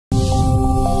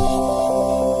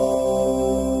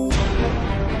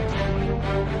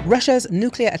Russia's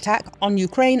nuclear attack on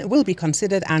Ukraine will be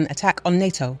considered an attack on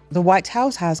NATO. The White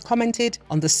House has commented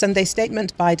on the Sunday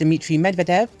statement by Dmitry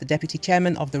Medvedev, the deputy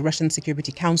chairman of the Russian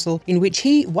Security Council, in which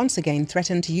he once again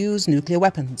threatened to use nuclear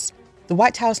weapons. The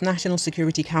White House National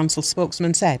Security Council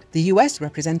spokesman said the US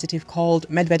representative called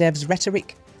Medvedev's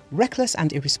rhetoric reckless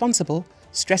and irresponsible,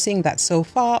 stressing that so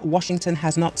far Washington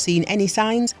has not seen any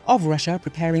signs of Russia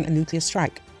preparing a nuclear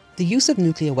strike. The use of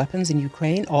nuclear weapons in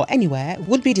Ukraine or anywhere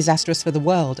would be disastrous for the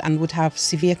world and would have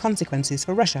severe consequences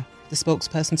for Russia, the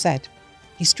spokesperson said.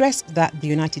 He stressed that the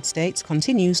United States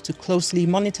continues to closely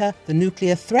monitor the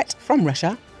nuclear threat from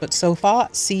Russia, but so far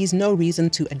sees no reason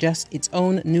to adjust its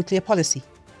own nuclear policy.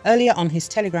 Earlier on his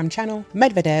Telegram channel,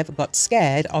 Medvedev got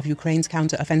scared of Ukraine's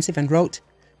counter-offensive and wrote,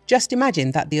 "Just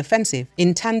imagine that the offensive,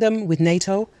 in tandem with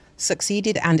NATO,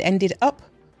 succeeded and ended up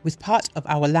with part of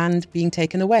our land being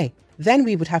taken away. Then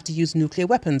we would have to use nuclear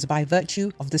weapons by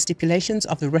virtue of the stipulations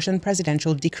of the Russian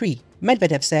presidential decree,"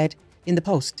 Medvedev said in the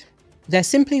post. "There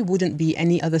simply wouldn't be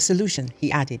any other solution,"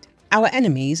 he added. "Our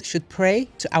enemies should pray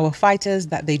to our fighters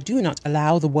that they do not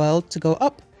allow the world to go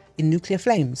up in nuclear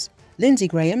flames." Lindsey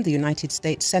Graham, the United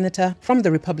States Senator from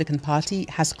the Republican Party,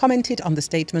 has commented on the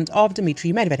statement of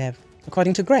Dmitry Medvedev.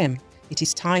 According to Graham, it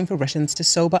is time for Russians to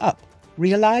sober up,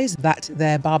 realize that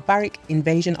their barbaric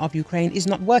invasion of Ukraine is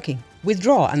not working,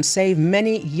 withdraw and save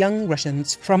many young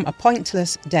Russians from a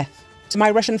pointless death. To my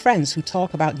Russian friends who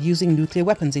talk about using nuclear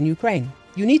weapons in Ukraine,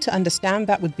 you need to understand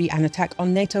that would be an attack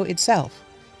on NATO itself,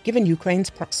 given Ukraine's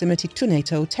proximity to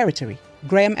NATO territory,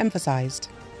 Graham emphasized.